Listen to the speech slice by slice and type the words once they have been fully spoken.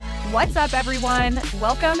What's up, everyone?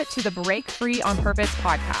 Welcome to the Break Free on Purpose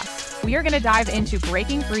podcast. We are going to dive into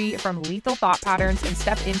breaking free from lethal thought patterns and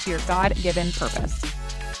step into your God-given purpose.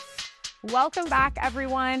 Welcome back,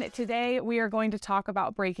 everyone. Today, we are going to talk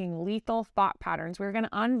about breaking lethal thought patterns. We're going to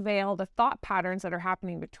unveil the thought patterns that are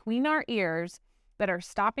happening between our ears that are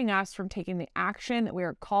stopping us from taking the action that we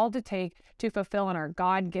are called to take to fulfill in our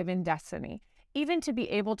God-given destiny. Even to be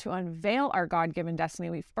able to unveil our God-given destiny,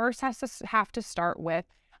 we first have to start with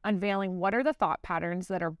unveiling what are the thought patterns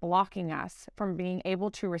that are blocking us from being able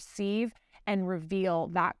to receive and reveal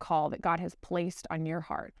that call that God has placed on your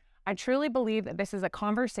heart. I truly believe that this is a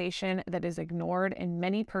conversation that is ignored in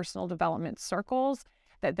many personal development circles,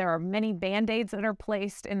 that there are many band-aids that are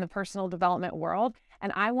placed in the personal development world,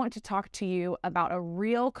 and I want to talk to you about a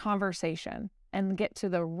real conversation and get to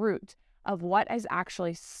the root of what is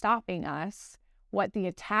actually stopping us, what the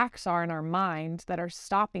attacks are in our mind that are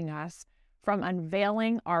stopping us from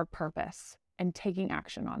unveiling our purpose and taking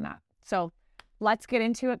action on that. So let's get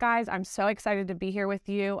into it, guys. I'm so excited to be here with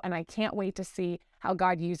you, and I can't wait to see how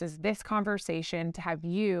God uses this conversation to have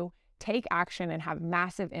you take action and have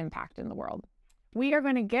massive impact in the world. We are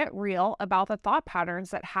going to get real about the thought patterns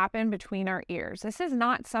that happen between our ears. This is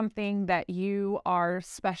not something that you are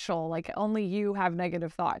special, like only you have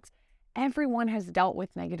negative thoughts. Everyone has dealt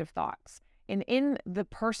with negative thoughts. And in the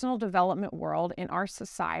personal development world, in our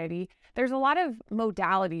society, there's a lot of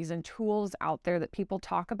modalities and tools out there that people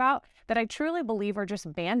talk about that I truly believe are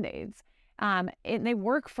just band-aids. And they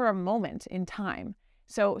work for a moment in time.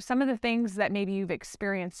 So some of the things that maybe you've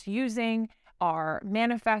experienced using are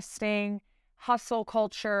manifesting, hustle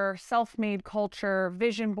culture, self-made culture,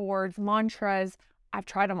 vision boards, mantras. I've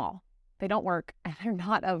tried them all. They don't work, and they're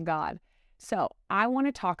not of God. So I want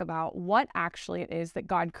to talk about what actually it is that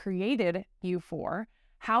God created you for,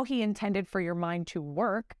 how he intended for your mind to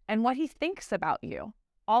work, and what he thinks about you.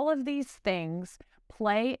 All of these things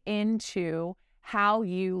play into how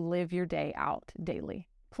you live your day out daily,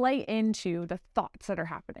 play into the thoughts that are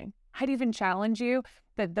happening. I'd even challenge you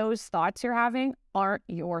that those thoughts you're having aren't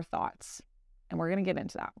your thoughts. And we're going to get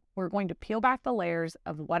into that. We're going to peel back the layers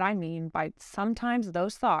of what I mean by sometimes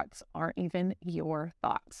those thoughts aren't even your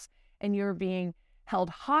thoughts. And you're being held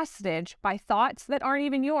hostage by thoughts that aren't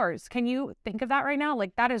even yours. Can you think of that right now?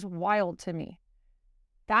 Like, that is wild to me.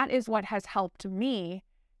 That is what has helped me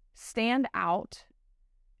stand out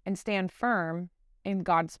and stand firm in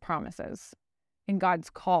God's promises, in God's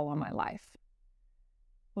call on my life.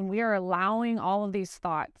 When we are allowing all of these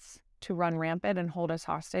thoughts to run rampant and hold us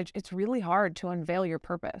hostage, it's really hard to unveil your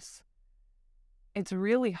purpose. It's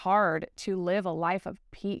really hard to live a life of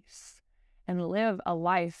peace and live a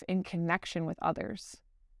life in connection with others.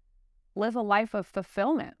 Live a life of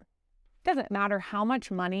fulfillment. It doesn't matter how much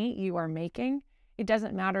money you are making. It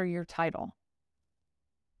doesn't matter your title.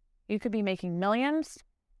 You could be making millions.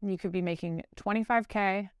 You could be making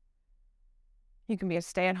 25K. You can be a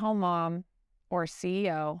stay-at-home mom or a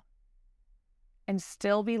CEO and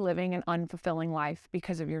still be living an unfulfilling life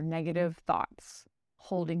because of your negative thoughts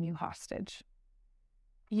holding you hostage.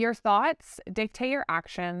 Your thoughts dictate your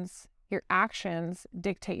actions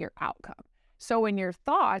dictate your outcome. So when your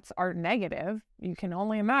thoughts are negative, you can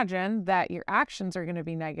only imagine that your actions are going to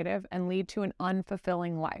be negative and lead to an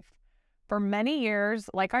unfulfilling life. For many years,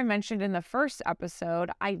 like I mentioned in the first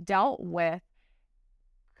episode, I dealt with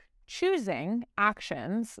choosing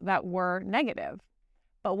actions that were negative.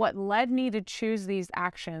 But what led me to choose these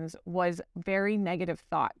actions was very negative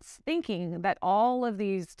thoughts, thinking that all of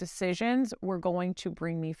these decisions were going to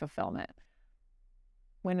bring me fulfillment.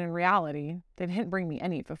 When in reality, they didn't bring me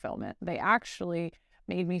any fulfillment. They actually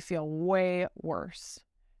made me feel way worse.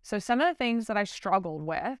 So some of the things that I struggled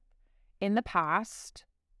with in the past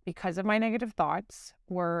because of my negative thoughts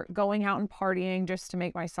were going out and partying just to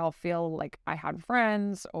make myself feel like I had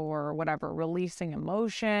friends or whatever, releasing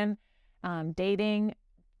emotion, dating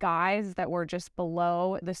guys that were just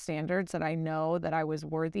below the standards that I know that I was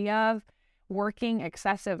worthy of, working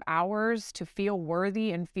excessive hours to feel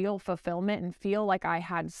worthy and feel fulfillment and feel like I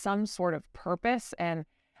had some sort of purpose and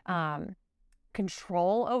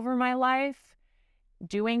control over my life,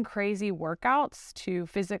 doing crazy workouts to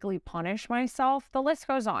physically punish myself. The list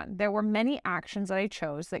goes on. There were many actions that I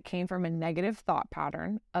chose that came from a negative thought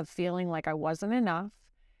pattern of feeling like I wasn't enough,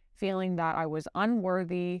 feeling that I was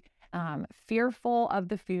unworthy, fearful of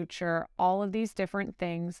the future. All of these different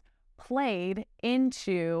things played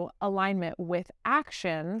into alignment with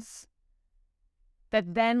actions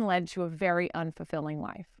that then led to a very unfulfilling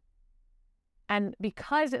life. And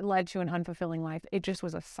because it led to an unfulfilling life, it just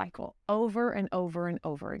was a cycle over and over and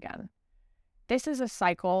over again. This is a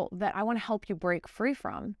cycle that I want to help you break free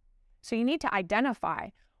from. So you need to identify,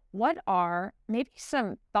 What are maybe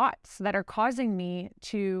some thoughts that are causing me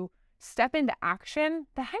to step into action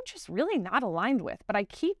that I'm just really not aligned with, but I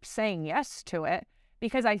keep saying yes to it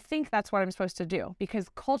because I think that's what I'm supposed to do, because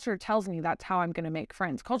culture tells me that's how I'm going to make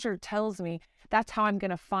friends. Culture tells me that's how I'm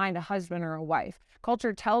going to find a husband or a wife.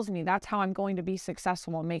 Culture tells me that's how I'm going to be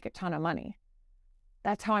successful and make a ton of money.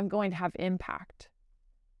 That's how I'm going to have impact.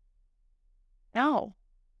 No,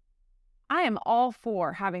 I am all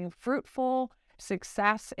for having fruitful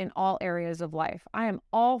success in all areas of life. I am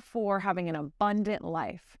all for having an abundant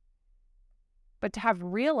life. But to have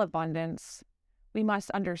real abundance, we must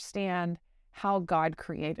understand how God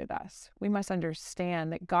created us. We must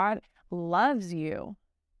understand that God loves you,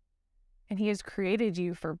 and He has created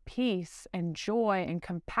you for peace and joy and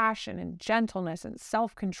compassion and gentleness and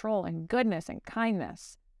self-control and goodness and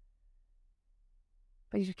kindness.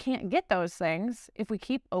 But you can't get those things if we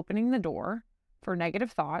keep opening the door for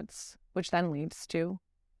negative thoughts, which then leads to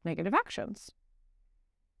negative actions.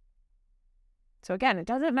 So again, it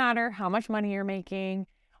doesn't matter how much money you're making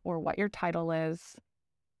or what your title is.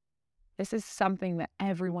 This is something that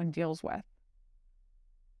everyone deals with.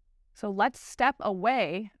 So let's step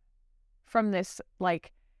away from this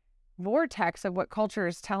vortex of what culture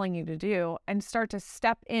is telling you to do and start to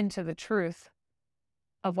step into the truth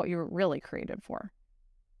of what you were really created for,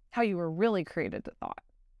 how you were really created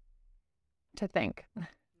to think.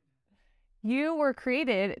 You were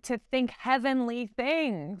created to think heavenly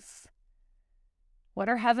things. What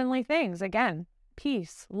are heavenly things? Again,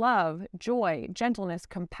 peace, love, joy, gentleness,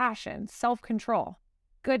 compassion, self-control,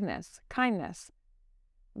 goodness, kindness.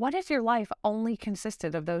 What if your life only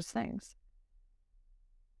consisted of those things?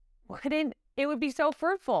 It would be so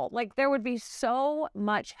fruitful. There would be so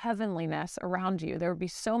much heavenliness around you. There would be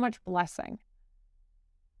so much blessing.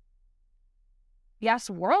 Yes,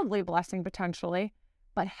 worldly blessing potentially,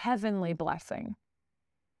 but heavenly blessing.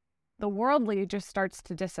 The worldly just starts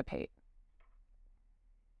to dissipate.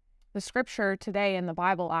 The scripture today in the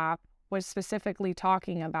Bible app was specifically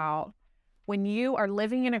talking about when you are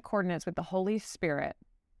living in accordance with the Holy Spirit,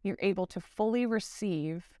 you're able to fully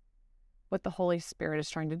receive what the Holy Spirit is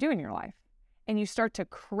trying to do in your life. And you start to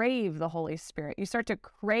crave the Holy Spirit. You start to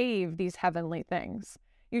crave these heavenly things.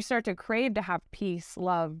 You start to crave to have peace,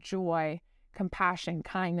 love, joy, compassion,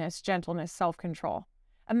 kindness, gentleness, self-control.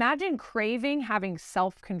 Imagine craving having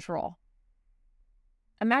self-control.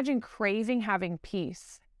 Imagine craving having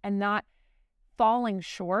peace and not falling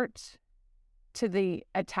short to the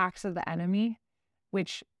attacks of the enemy,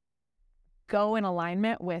 which go in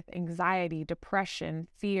alignment with anxiety, depression,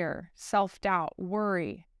 fear, self-doubt,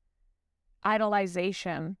 worry,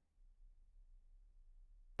 idolization.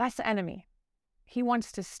 That's the enemy. He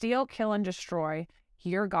wants to steal, kill, and destroy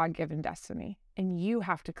your God-given destiny. And you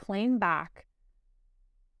have to claim back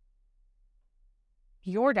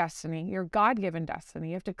your destiny, your God-given destiny.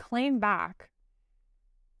 You have to claim back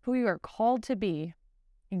who you are called to be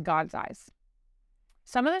in God's eyes.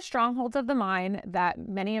 Some of the strongholds of the mind that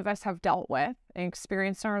many of us have dealt with and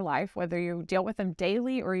experienced in our life, whether you deal with them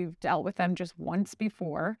daily or you've dealt with them just once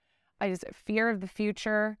before, is fear of the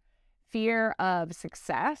future, fear of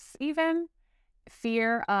success even,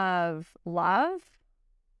 fear of love.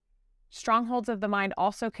 Strongholds of the mind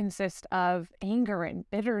also consist of anger and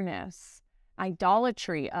bitterness,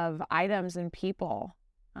 idolatry of items and people,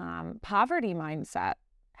 poverty mindset,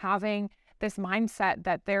 having this mindset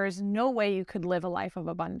that there is no way you could live a life of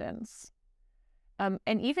abundance. And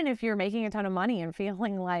even if you're making a ton of money and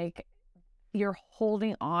feeling like you're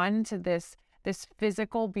holding on to this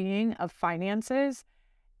physical being of finances,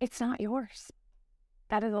 it's not yours.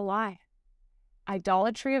 That is a lie.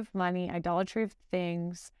 Idolatry of money, idolatry of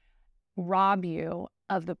things rob you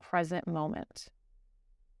of the present moment.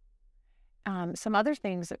 Some other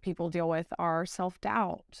things that people deal with are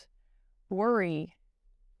self-doubt, worry,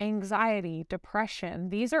 anxiety, depression.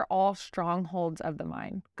 These are all strongholds of the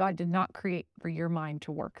mind. God did not create for your mind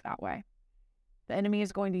to work that way. The enemy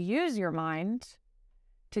is going to use your mind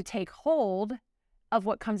to take hold of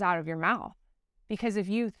what comes out of your mouth. Because if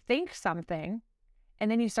you think something and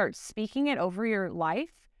then you start speaking it over your life,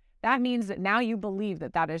 that means that now you believe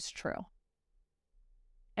that that is true.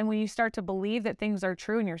 And when you start to believe that things are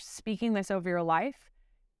true and you're speaking this over your life,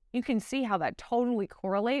 you can see how that totally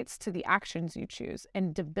correlates to the actions you choose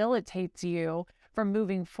and debilitates you from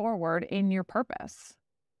moving forward in your purpose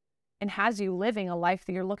and has you living a life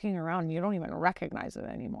that you're looking around and you don't even recognize it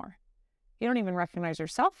anymore. You don't even recognize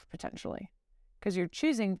yourself potentially because you're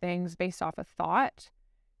choosing things based off a thought.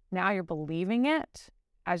 Now you're believing it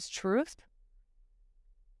as truth.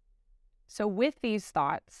 So with these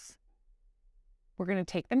thoughts, we're going to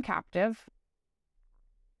take them captive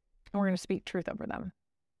and we're going to speak truth over them.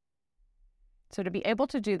 So to be able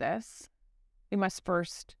to do this, we must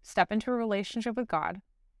first step into a relationship with God,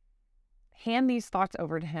 hand these thoughts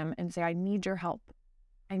over to him and say, I need your help.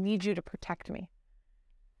 I need you to protect me.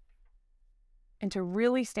 And to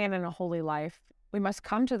really stand in a holy life, we must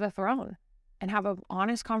come to the throne and have an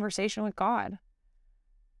honest conversation with God.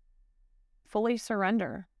 Fully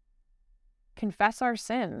surrender. Confess our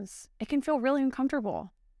sins. It can feel really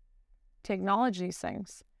uncomfortable to acknowledge these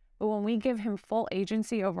things. But when we give him full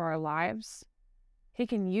agency over our lives, he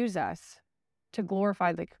can use us to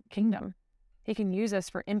glorify the kingdom. He can use us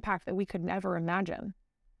for impact that we could never imagine.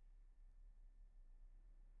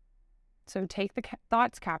 So take the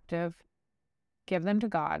thoughts captive, give them to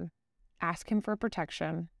God, ask him for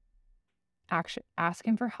protection, ask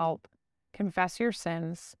him for help, confess your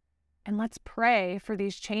sins, and let's pray for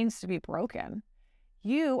these chains to be broken.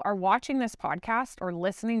 You are watching this podcast or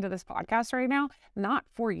listening to this podcast right now, not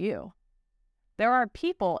for you. There are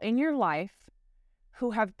people in your life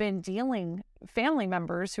who have been family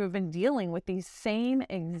members who have been dealing with these same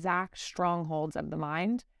exact strongholds of the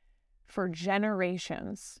mind for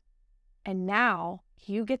generations. And now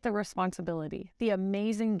you get the responsibility, the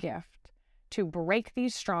amazing gift to break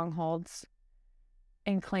these strongholds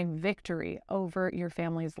and claim victory over your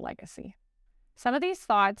family's legacy. Some of these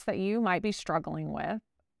thoughts that you might be struggling with,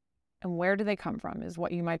 and where do they come from, is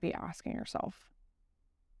what you might be asking yourself.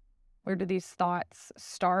 Where do these thoughts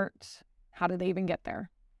start? How do they even get there?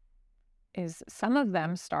 Is some of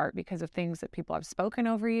them start because of things that people have spoken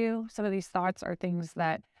over you. Some of these thoughts are things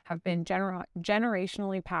that have been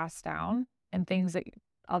generationally passed down and things that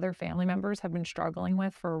other family members have been struggling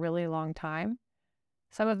with for a really long time.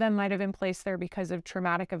 Some of them might have been placed there because of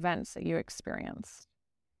traumatic events that you experienced.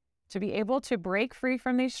 To be able to break free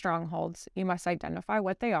from these strongholds, you must identify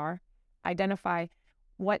what they are, identify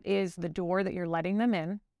what is the door that you're letting them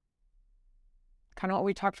in, kind of what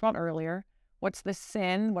we talked about earlier. What's the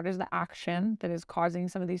sin? What is the action that is causing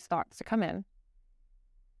some of these thoughts to come in?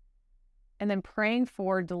 And then praying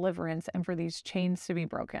for deliverance and for these chains to be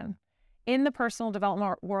broken. In the personal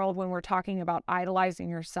development world, when we're talking about idolizing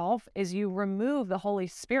yourself, is you remove the Holy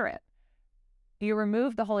Spirit. You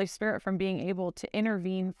remove the Holy Spirit from being able to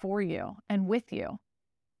intervene for you and with you.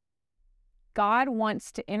 God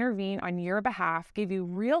wants to intervene on your behalf, give you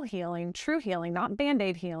real healing, true healing, not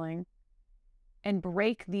Band-Aid healing, and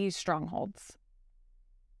break these strongholds.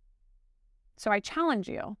 So I challenge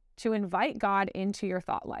you to invite God into your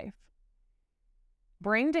thought life.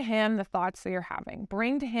 Bring to him the thoughts that you're having.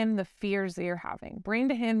 Bring to him the fears that you're having. Bring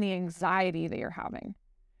to him the anxiety that you're having.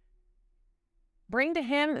 Bring to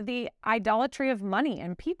him the idolatry of money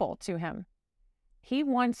and people to him. He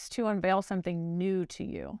wants to unveil something new to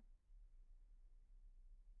you.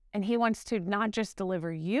 And he wants to not just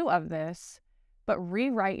deliver you of this, but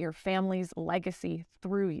rewrite your family's legacy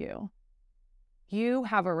through you. You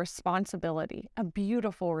have a responsibility, a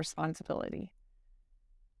beautiful responsibility,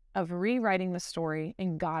 of rewriting the story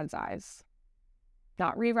in God's eyes,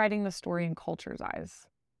 not rewriting the story in culture's eyes.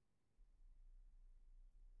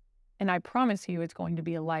 And I promise you it's going to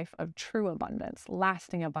be a life of true abundance,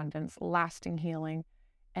 lasting healing,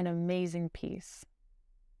 and amazing peace.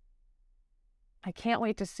 I can't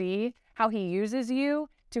wait to see how he uses you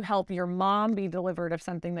to help your mom be delivered of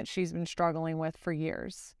something that she's been struggling with for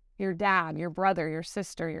years. Your dad, your brother, your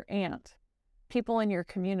sister, your aunt, people in your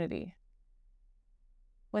community.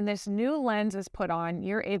 When this new lens is put on,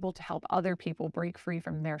 you're able to help other people break free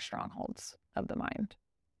from their strongholds of the mind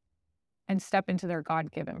and step into their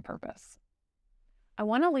God-given purpose. I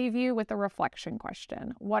want to leave you with a reflection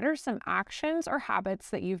question. What are some actions or habits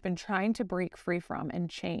that you've been trying to break free from and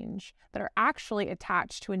change that are actually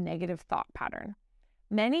attached to a negative thought pattern?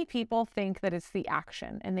 Many people think that it's the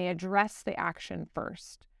action and they address the action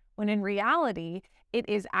first, when in reality, it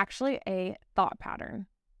is actually a thought pattern.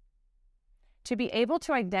 To be able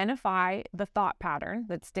to identify the thought pattern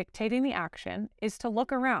that's dictating the action is to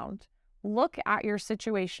look around. Look at your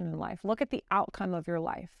situation in life. Look at the outcome of your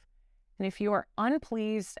life. And if you are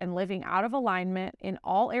unpleased and living out of alignment in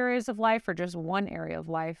all areas of life or just one area of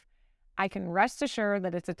life, I can rest assured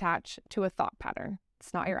that it's attached to a thought pattern.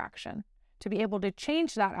 It's not your action. To be able to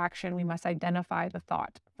change that action, we must identify the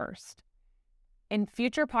thought first. In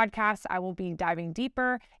future podcasts, I will be diving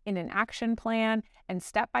deeper in an action plan and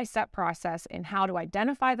step-by-step process in how to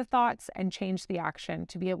identify the thoughts and change the action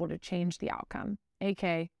to be able to change the outcome,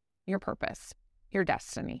 aka your purpose, your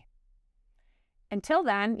destiny. Until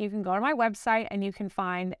then, you can go to my website and you can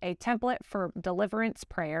find a template for deliverance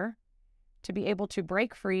prayer to be able to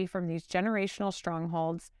break free from these generational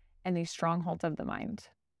strongholds and these strongholds of the mind.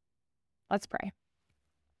 Let's pray.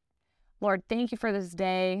 Lord, thank you for this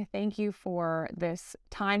day. Thank you for this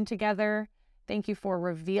time together. Thank you for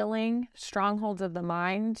revealing strongholds of the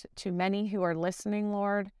mind to many who are listening,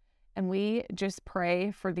 Lord. And we just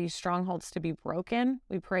pray for these strongholds to be broken.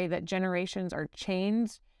 We pray that generations are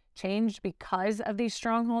changed because of these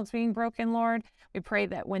strongholds being broken, Lord. We pray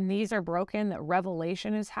that when these are broken, that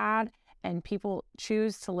revelation is had and people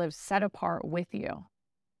choose to live set apart with you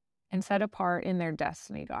and set apart in their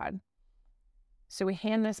destiny, God. So we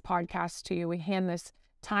hand this podcast to you. We hand this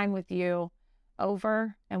time with you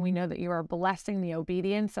over, and we know that you are blessing the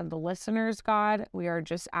obedience of the listeners, God. We are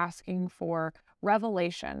just asking for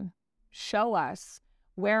revelation. Show us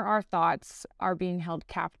where our thoughts are being held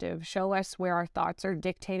captive. Show us where our thoughts are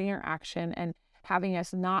dictating our action and having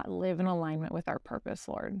us not live in alignment with our purpose,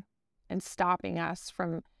 Lord, and stopping us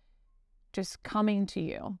from just coming to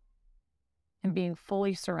you and being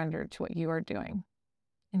fully surrendered to what you are doing.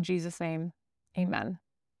 In Jesus' name, amen.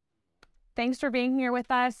 Thanks for being here with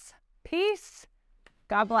us. Peace.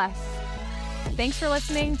 God bless. Thanks for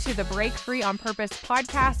listening to the Break Free on Purpose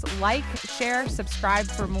podcast. Like, share, subscribe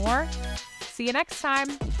for more. See you next time.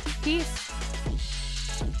 Peace.